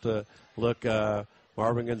start to look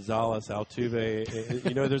Marvin Gonzalez, Altuve.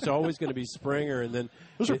 There's always going to be Springer, and then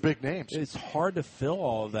those are big names. It's hard to fill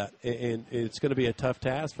all of that, and it's going to be a tough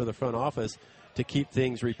task for the front office to keep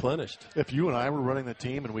things replenished. If you and I were running the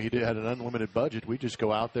team and we had an unlimited budget, we'd just go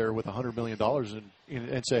out there with $100 million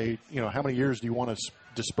and say, how many years do you want to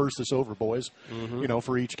disperse this over, boys, mm-hmm.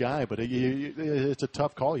 For each guy. But it's a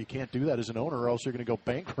tough call. You can't do that as an owner, or else you're going to go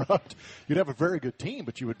bankrupt. You'd have a very good team,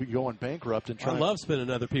 but you would be going bankrupt. I love spending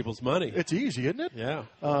other people's money. It's easy, isn't it? Yeah.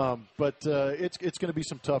 But it's going to be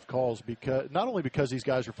some tough calls, because not only because these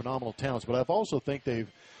guys are phenomenal talents, but I also think they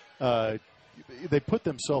put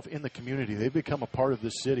themselves in the community. They've become a part of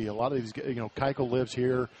this city. A lot of these, Keuchel lives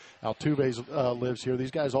here. Altuve lives here.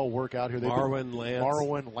 These guys all work out here.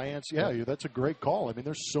 Marwin, Lance. Yeah, that's a great call. I mean,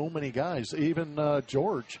 there's so many guys, even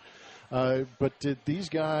George. But these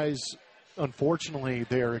guys, unfortunately,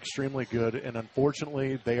 they are extremely good, and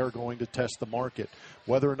unfortunately, they are going to test the market.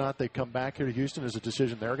 Whether or not they come back here to Houston is a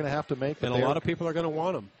decision they're going to have to make. And a lot of people are going to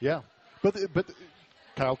want them. Yeah. But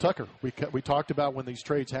Kyle Tucker. We talked about when these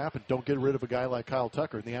trades happen, don't get rid of a guy like Kyle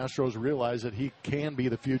Tucker. And the Astros realize that he can be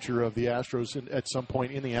the future of the Astros at some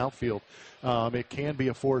point in the outfield. It can be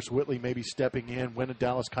a Forrest Whitley maybe stepping in when a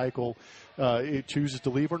Dallas Keuchel chooses to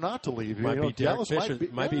leave or not to leave. Might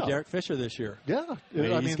be Derek Fisher this year. Yeah.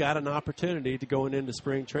 He's got an opportunity to go into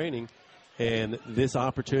spring training, and this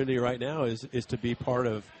opportunity right now is to be part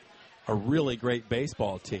of a really great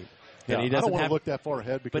baseball team. And he doesn't I don't want to look that far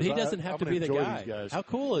ahead, but he doesn't have to be the guy. How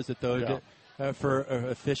cool is it, though,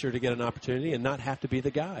 for Fisher to get an opportunity and not have to be the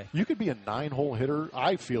guy? You could be a 9-hole hitter.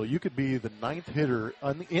 I feel you could be the 9th hitter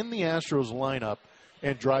in the Astros lineup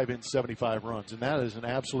and drive in 75 runs, and that is an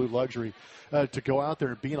absolute luxury to go out there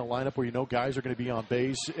and be in a lineup where you know guys are going to be on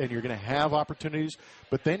base and you're going to have opportunities,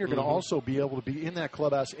 but then you're going to also be able to be in that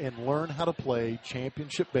clubhouse and learn how to play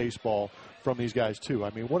championship baseball from these guys, too. I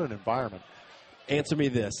mean, what an environment. Answer me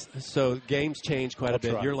this. So games changed quite a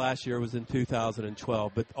bit. Try. Your last year was in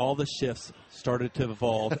 2012, but all the shifts started to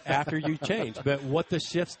evolve after you changed. But what the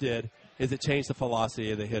shifts did is it changed the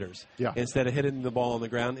philosophy of the hitters. Yeah. Instead of hitting the ball on the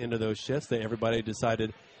ground into those shifts, everybody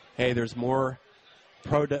decided, hey, there's more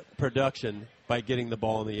production by getting the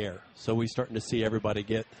ball in the air. So we're starting to see everybody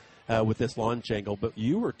get with this launch angle. But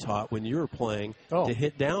you were taught when you were playing to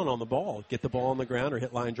hit down on the ball, get the ball on the ground or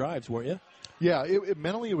hit line drives, weren't you? Yeah,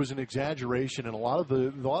 mentally it was an exaggeration, and a lot of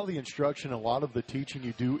the instruction, a lot of the teaching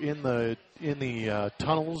you do in the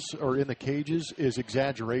tunnels or in the cages is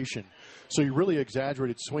exaggeration. So you really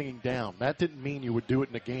exaggerated swinging down. That didn't mean you would do it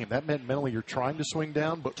in a game. That meant mentally you're trying to swing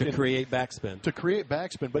down, but to create backspin.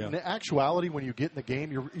 But in actuality, when you get in the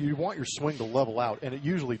game, you want your swing to level out, and it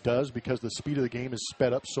usually does because the speed of the game is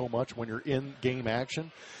sped up so much when you're in game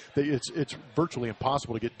action that it's virtually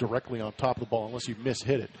impossible to get directly on top of the ball unless you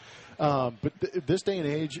mishit it. But this day and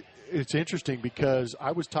age, it's interesting because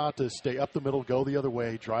I was taught to stay up the middle, go the other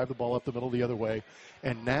way, drive the ball up the middle the other way,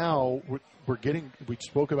 and now we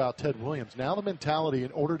spoke about Ted Williams. Now the mentality,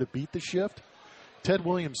 in order to beat the shift, Ted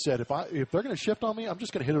Williams said, if they're going to shift on me, I'm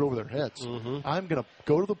just going to hit it over their heads. Mm-hmm. I'm going to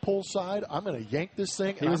go to the pull side. I'm going to yank this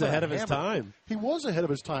thing. He was ahead of his time. He was ahead of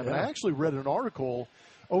his time. Yeah. And I actually read an article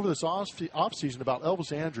over this offseason about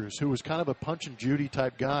Elvis Andrus, who was kind of a Punch and Judy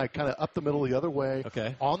type guy, kind of up the middle the other way,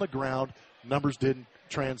 on the ground. Numbers didn't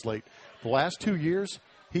translate. The last 2 years,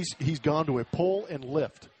 he's gone to a pull and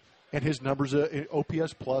lift. And his numbers,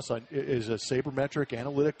 OPS plus, is a sabermetric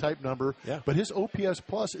analytic type number. Yeah. But his OPS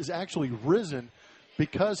plus is actually risen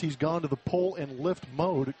because he's gone to the pull and lift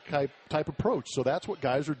mode type approach. So that's what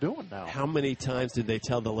guys are doing now. How many times did they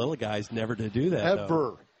tell the little guys never to do that?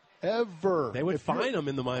 Ever. They would find him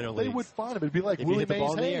in the minor leagues. They would find him. It'd be like Willie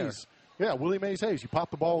Mays Hayes. Yeah, Willie Mays Hayes. You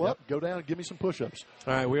pop the ball up, go down, and give me some push-ups.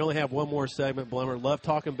 All right, we only have one more segment, Blummer. Love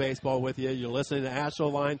talking baseball with you. You're listening to Astro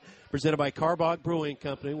Line, presented by Carbog Brewing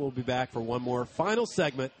Company. We'll be back for one more final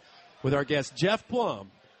segment with our guest, Jeff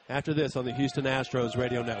Plum, after this on the Houston Astros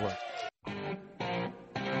Radio Network.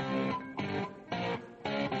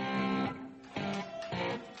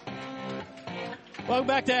 Welcome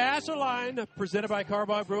back to Astro Line, presented by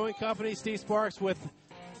Carbog Brewing Company. Steve Sparks with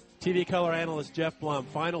TV color analyst Jeff Blum.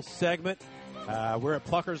 Final segment. We're at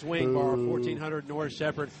Plucker's Wing Bar, 1400 North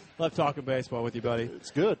Shepherd. Love talking baseball with you, buddy.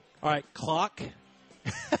 It's good. All right, clock,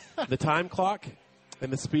 the time clock,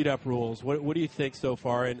 and the speed-up rules. What do you think so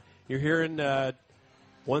far? And you're hearing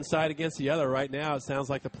one side against the other right now. It sounds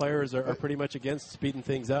like the players are pretty much against speeding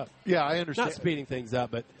things up. Yeah, I understand. Not speeding things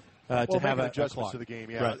up, but to have an adjustment to the game.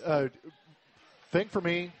 Yeah. Right. Thing for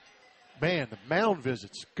me, man, the mound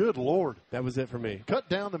visits. Good Lord. That was it for me. Cut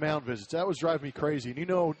down the mound visits. That was driving me crazy. And you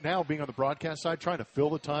know, now being on the broadcast side, trying to fill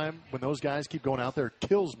the time when those guys keep going out there, it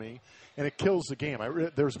kills me, and it kills the game.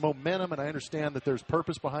 There's momentum, and I understand that there's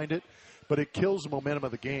purpose behind it, but it kills the momentum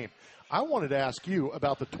of the game. I wanted to ask you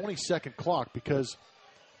about the 20-second clock because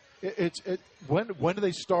when do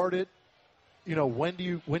they start it? You know, when do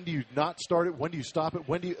you not start it? When do you stop it?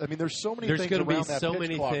 There's so many things around that pitch clock. There's going to be so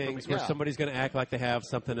many things where somebody's going to act like they have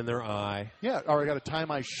something in their eye. Yeah, or I got to tie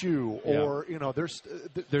my shoe, or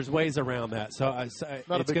there's ways around that. So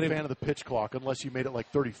not a big fan of the pitch clock unless you made it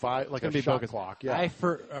like 35, like a shot clock. Yeah,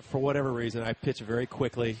 for whatever reason, I pitch very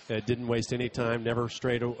quickly. Didn't waste any time. Never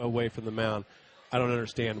strayed away from the mound. I don't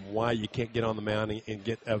understand why you can't get on the mound and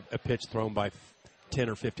get a pitch thrown by 10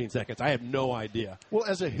 or 15 seconds. I have no idea. Well,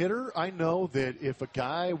 as a hitter, I know that if a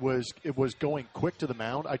guy was going quick to the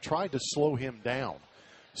mound, I tried to slow him down.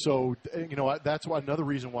 So, that's another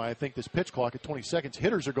reason why I think this pitch clock at 20 seconds,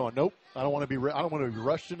 hitters are going, nope, I don't want to be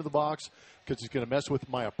rushed into the box because it's going to mess with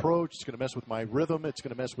my approach. It's going to mess with my rhythm. It's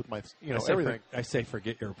going to mess with my, everything. I say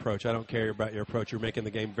forget your approach. I don't care about your approach. You're making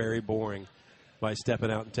the game very boring by stepping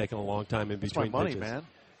out and taking a long time in between pitches. It's my money,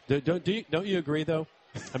 man. Don't you agree, though?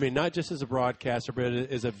 I mean, not just as a broadcaster, but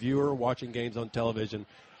as a viewer watching games on television.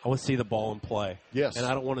 I want to see the ball in play. Yes. And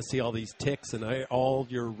I don't want to see all these ticks and all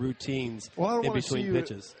your routines in between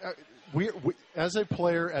pitches. We, as a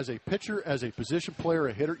player, as a pitcher, as a position player,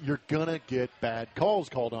 a hitter, you're going to get bad calls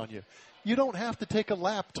called on you. You don't have to take a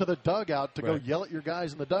lap to the dugout to go yell at your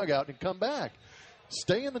guys in the dugout and come back.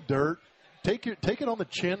 Stay in the dirt. Take it on the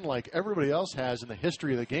chin like everybody else has in the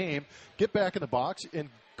history of the game. Get back in the box and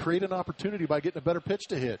create an opportunity by getting a better pitch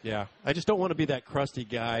to hit. Yeah. I just don't want to be that crusty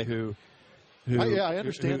guy who I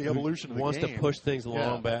understand the evolution of the wants game. to push things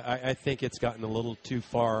along, but I think it's gotten a little too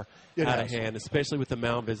far out of hand, especially with the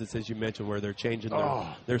mound visits, as you mentioned, where they're changing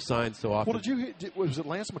their signs so often. Well, was it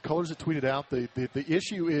Lance McCullers that tweeted out the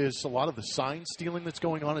issue is a lot of the sign stealing that's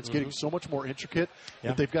going on. It's getting so much more intricate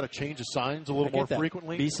that they've got to change the signs a little more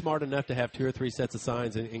frequently. Be smart enough to have 2 or 3 sets of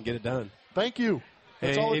signs and get it done. Thank you.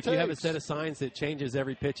 That's all it if takes. you have a set of signs that changes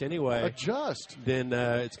every pitch anyway, adjust. Then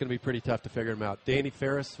it's going to be pretty tough to figure them out. Danny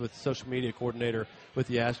Ferris, with social media coordinator with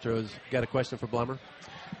the Astros, got a question for Blummer?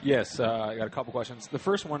 Yes, I got a couple questions. The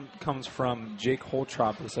first one comes from Jake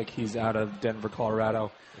Holtrop. Looks like he's out of Denver,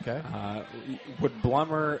 Colorado. Okay. Would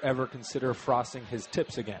Blummer ever consider frosting his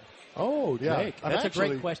tips again? Oh, Jake. Yeah. That's a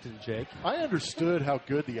great question, Jake. I understood how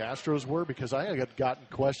good the Astros were because I had gotten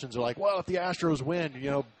questions like, well, if the Astros win,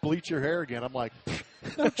 bleach your hair again. I'm like,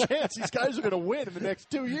 no chance. These guys are going to win in the next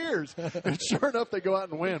 2 years. And sure enough, they go out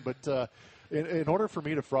and win. But in order for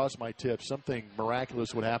me to frost my tips, something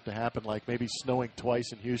miraculous would have to happen, like maybe snowing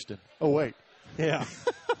twice in Houston. Oh, wait. Yeah.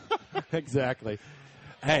 Exactly.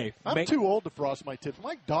 Hey, I'm too old to frost my tips.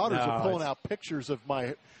 My daughters are pulling out pictures of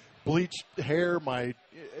my bleached hair, my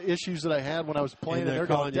issues that I had when I was playing, and they're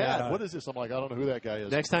going, Dad, what is this? I'm like, I don't know who that guy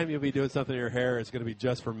is. Next time you'll be doing something to your hair, it's going to be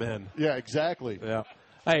just for men. Yeah, exactly. Yeah.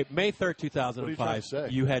 Hey, May 3rd,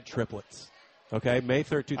 2005, you had triplets. Okay, May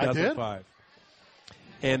 3rd, 2005.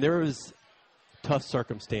 And there was tough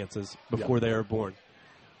circumstances before they were born.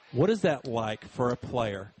 What is that like for a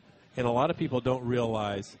player? And a lot of people don't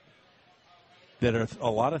realize that there are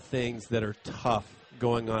a lot of things that are tough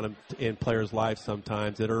going on in players' lives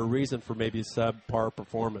sometimes that are a reason for maybe subpar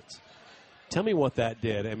performance. Tell me what that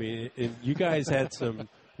did. I mean, you guys had some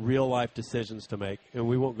real-life decisions to make, and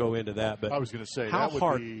we won't go into that. But I was going to say, how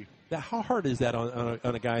hard is that on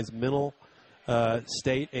a guy's mental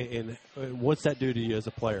state, and what's that do to you as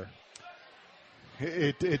a player?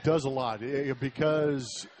 It does a lot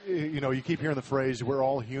because you keep hearing the phrase "we're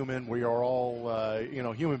all human." We are all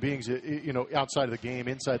human beings. Outside of the game,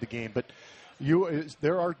 inside the game, but.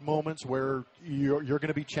 There are moments where you're going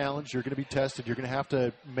to be challenged, you're going to be tested, you're going to have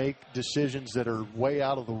to make decisions that are way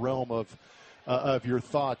out of the realm of your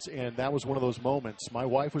thoughts, and that was one of those moments. My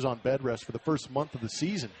wife was on bed rest for the first month of the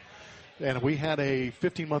season, and we had a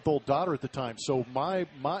 15-month-old daughter at the time. So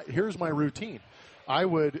here's my routine. I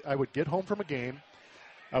would get home from a game.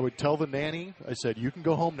 I would tell the nanny, I said, you can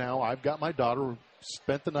go home now. I've got my daughter.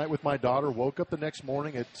 Spent the night with my daughter, woke up the next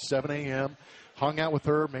morning at 7 a.m., hung out with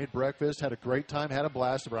her, made breakfast, had a great time, had a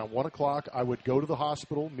blast. Around 1 o'clock, I would go to the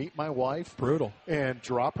hospital, meet my wife. Brutal. And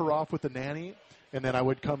drop her off with the nanny, and then I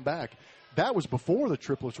would come back. That was before the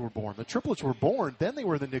triplets were born. The triplets were born, then they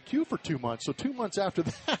were in the NICU for 2 months. So 2 months after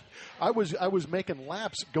that, I was making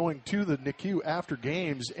laps going to the NICU after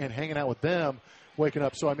games and hanging out with them, waking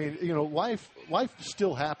up. So, I mean, life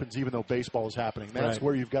still happens even though baseball is happening. That's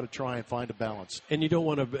where you've got to try and find a balance. And you don't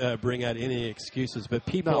want to bring out any excuses, but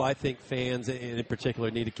people, I think fans in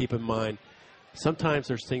particular, need to keep in mind sometimes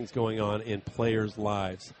there's things going on in players'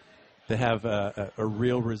 lives that have a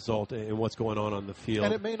real result in what's going on the field.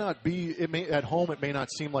 And it may not be, at home it may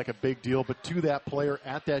not seem like a big deal, but to that player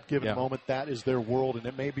at that given moment, that is their world, and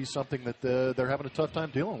it may be something that they're having a tough time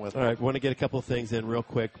dealing with. All right, I want to get a couple of things in real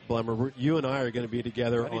quick, Blummer. You and I are going to be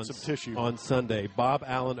together on Sunday,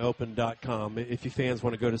 BobAllenOpen.com. If you fans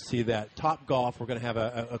want to go to see that. Top Golf, we're going to have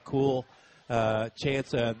a cool chance.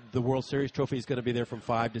 The World Series trophy is going to be there from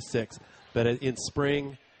 5 to 6. But in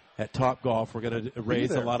spring, at Top Golf, we're going to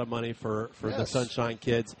raise a lot of money for the Sunshine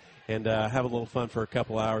Kids and have a little fun for a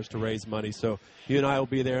couple hours to raise money. So you and I will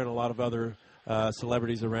be there, and a lot of other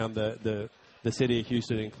celebrities around the city of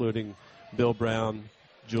Houston, including Bill Brown,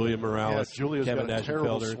 Julia Morales, Julia's Kevin got a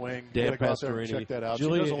terrible Nash-Felder, swing. Dan Pastorini. Check that out.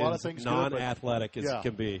 Julia she does a lot of is things non-athletic as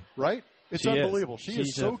can be. Right? It's unbelievable. She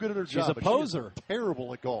is so good at her job. She's a poser. She's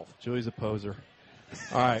terrible at golf. Julia's a poser.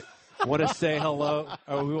 All right. Want to say hello.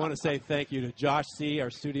 We want to say thank you to Josh C., our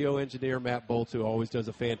studio engineer, Matt Bolts, who always does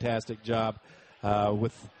a fantastic job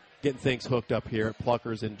with getting things hooked up here at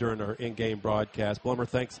Pluckers and during our in-game broadcast. Blummer,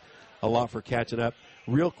 thanks a lot for catching up.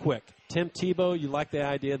 Real quick, Tim Tebow, you like the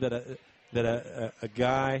idea that a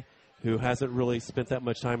guy who hasn't really spent that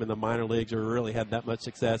much time in the minor leagues or really had that much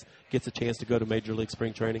success, gets a chance to go to Major League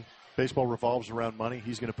spring training? Baseball revolves around money.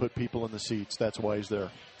 He's going to put people in the seats. That's why he's there.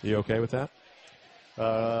 You okay with that?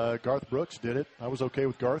 Garth Brooks did it. I was okay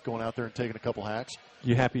with Garth going out there and taking a couple hacks.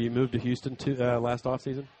 You happy you moved to Houston last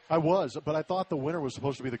offseason? I was, but I thought the winter was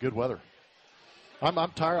supposed to be the good weather. I'm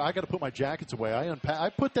tired. I got to put my jackets away. I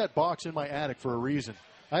put that box in my attic for a reason.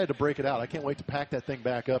 I had to break it out. I can't wait to pack that thing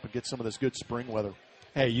back up and get some of this good spring weather.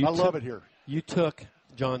 Hey, I love it here. You took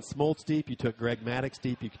John Smoltz deep. You took Greg Maddux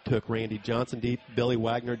deep. You took Randy Johnson deep. Billy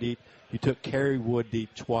Wagner deep. You took Kerry Wood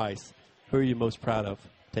deep twice. Who are you most proud of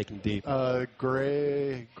taking deep?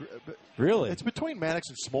 Really? It's between Maddux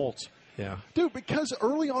and Smoltz. Yeah. Dude, because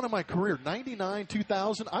early on in my career, 99,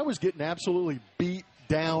 2000, I was getting absolutely beat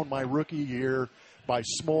down my rookie year by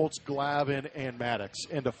Smoltz, Glavine, and Maddux.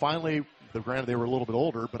 And to finally, granted they were a little bit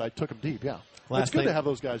older, but I took them deep, yeah. It's good to have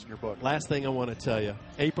those guys in your book. Last thing I want to tell you,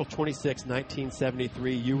 April 26,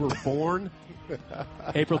 1973, you were born.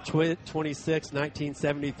 April 26,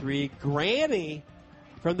 1973, Granny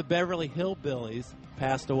from the Beverly Hillbillies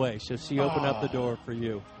passed away. So she opened up the door for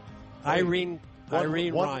you. Irene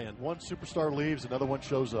Ryan. One superstar leaves, another one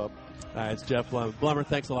shows up. It's Jeff Blummer. Blummer,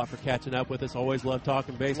 thanks a lot for catching up with us. Always love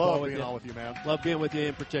talking baseball Love with being you. on with you, man. Love being with you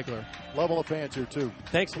in particular. Love all the fans here, too.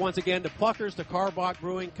 Thanks once again to Pluckers, to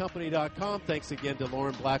CarbachBrewingCompany.com. Thanks again to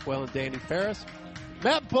Lauren Blackwell and Danny Ferris.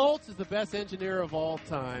 Matt Bolts is the best engineer of all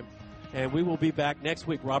time. And we will be back next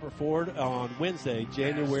week, Robert Ford, on Wednesday,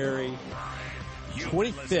 January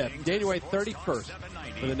 25th, January 31st,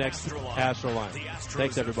 for the next Astro Line.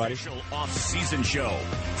 Thanks, everybody. Off-season show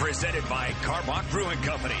presented by Karbach Brewing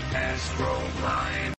Company. Astro Line.